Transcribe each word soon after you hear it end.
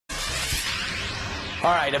All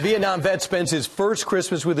right, a Vietnam vet spends his first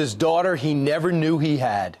Christmas with his daughter he never knew he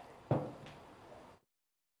had.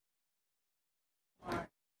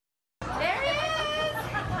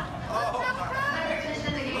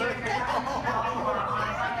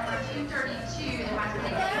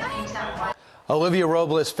 Olivia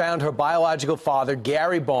Robles found her biological father,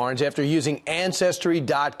 Gary Barnes, after using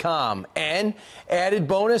Ancestry.com. And, added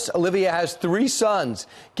bonus, Olivia has 3 sons,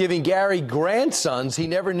 giving Gary grandsons he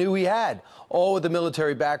never knew he had, all with a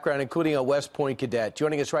military background, including a West Point cadet.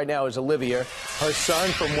 Joining us right now is Olivia, her son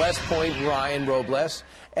from West Point, Ryan Robles,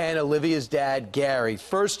 and Olivia's dad, Gary.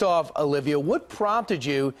 First off, Olivia, what prompted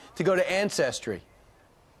you to go to Ancestry?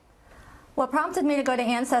 What prompted me to go to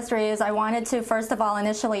Ancestry is I wanted to, first of all,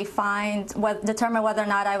 initially determine whether or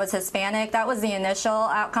not I was Hispanic. That was the initial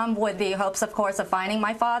outcome, with the hopes, of course, of finding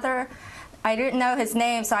my father. I didn't know his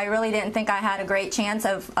name, so I really didn't think I had a great chance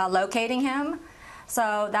of locating him.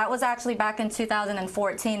 So that was actually back in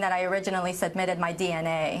 2014 that I originally submitted my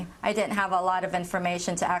DNA. I didn't have a lot of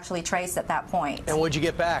information to actually trace at that point. And what'd you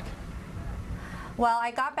get back? Well,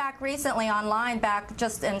 I got back recently online, back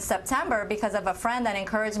just in September, because of a friend that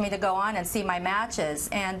encouraged me to go on and see my matches.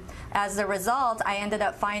 And as a result, I ended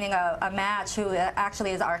up finding a match who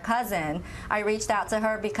actually is our cousin. I reached out to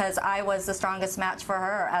her because I was the strongest match for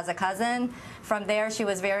her as a cousin. From there, she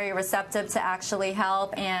was very receptive to actually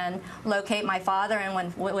help and locate my father.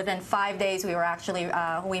 And within 5 days, we were actually,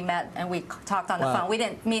 we met and we talked on the phone. We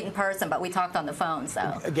didn't meet in person, but we talked on the phone.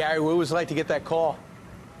 So, Gary, what was it like to get that call?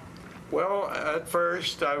 Well, at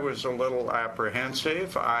first I was a little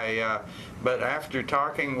apprehensive, but after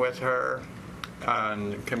talking with her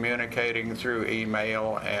and communicating through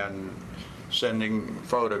email and sending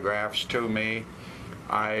photographs to me,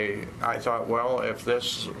 I thought, well, if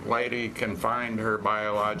this lady can find her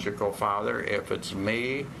biological father, if it's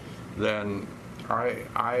me, then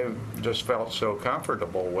I just felt so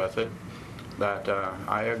comfortable with it that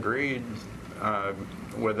I agreed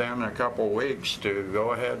within a couple weeks to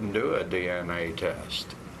go ahead and do a DNA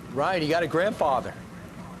test. Ryan, you got a grandfather.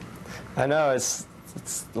 I know, it's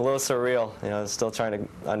a little surreal, still trying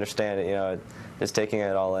to understand it, just taking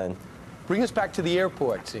it all in. Bring us back to the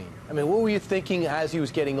airport scene. I mean, what were you thinking as he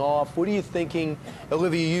was getting off? What are you thinking,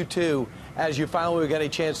 Olivia, you too, as you finally got a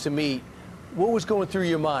chance to meet? What was going through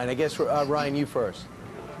your mind? I guess, Ryan, you first.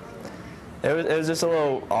 It was just a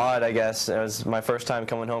little odd, I guess. It was my first time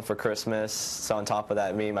coming home for Christmas, so on top of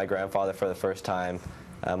that, meeting my grandfather for the first time.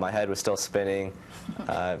 My head was still spinning,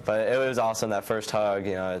 but it was awesome, that first hug.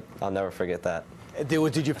 I'll never forget that.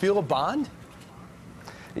 Did you feel a bond?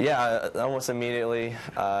 Yeah, almost immediately,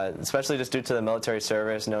 especially just due to the military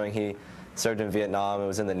service, knowing he served in Vietnam and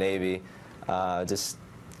was in the Navy. Just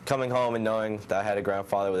coming home and knowing that I had a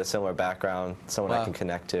grandfather with a similar background, someone I can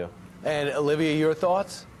connect to. And Olivia, your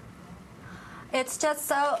thoughts? It's just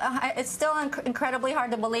so, it's still incredibly hard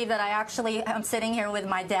to believe that I actually am sitting here with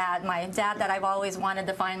my dad that I've always wanted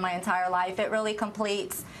to find my entire life. It really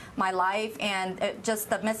completes my life, and just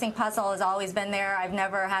the missing puzzle has always been there. I've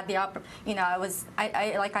never had the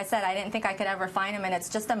like I said, I didn't think I could ever find him, and it's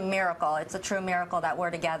just a miracle. It's a true miracle that we're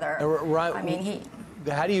together. Right. I mean,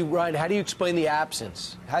 Ryan, how do you explain the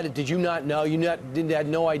absence? Did you not know? You had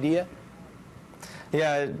no idea?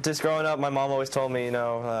 Yeah, just growing up, my mom always told me,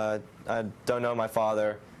 I don't know my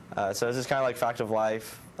father. So it's just kind of like fact of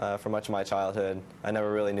life for much of my childhood. I never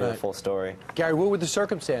really knew the full story. Gary, what were the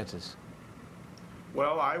circumstances?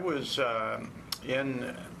 Well, I was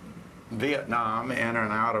in Vietnam, in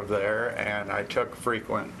and out of there, and I took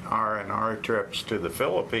frequent R&R trips to the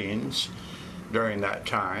Philippines during that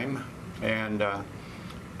time. And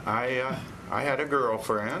I had a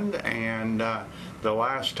girlfriend, and the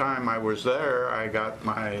last time I was there, I got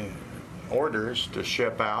my orders to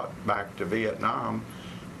ship out back to Vietnam,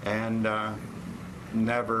 and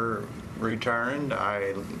never returned.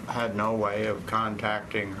 I had no way of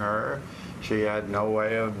contacting her. She had no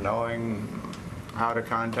way of knowing how to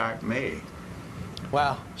contact me.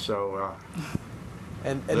 Wow. So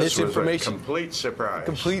and this was information, a complete surprise.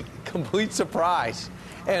 Complete surprise.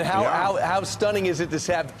 And how stunning is it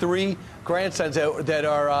to have 3 grandsons that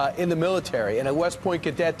are in the military and a West Point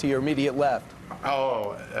cadet to your immediate left?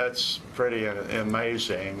 Oh, that's pretty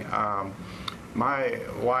amazing. My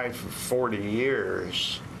wife of 40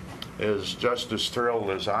 years is just as thrilled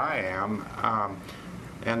as I am.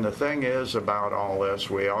 And the thing is about all this,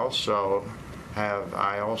 I also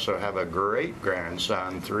have a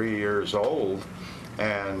great-grandson, 3 years old,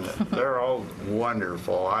 and they're all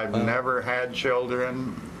wonderful. I've never had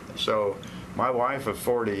children, so my wife of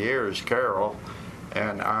 40 years, Carol,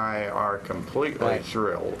 and I are completely Right.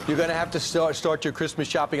 thrilled. You're going to have to start your Christmas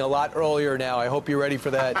shopping a lot earlier now. I hope you're ready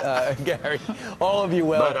for that, Gary. All of you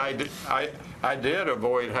will. But I did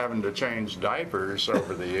avoid having to change diapers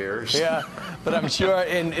over the years. Yeah, but I'm sure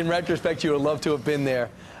in retrospect you would love to have been there.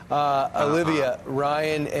 Olivia,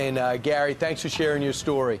 Ryan, and Gary, thanks for sharing your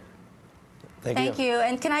story. Thank you.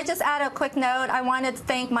 And can I just add a quick note? I wanted to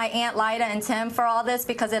thank my Aunt Lyda and Tim for all this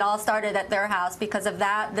because it all started at their house. Because of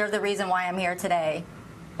that, they're the reason why I'm here today.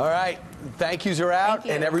 All right. Thank yous are out, Thank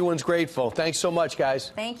you. and everyone's grateful. Thanks so much,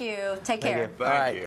 guys. Thank you. Take care. All right.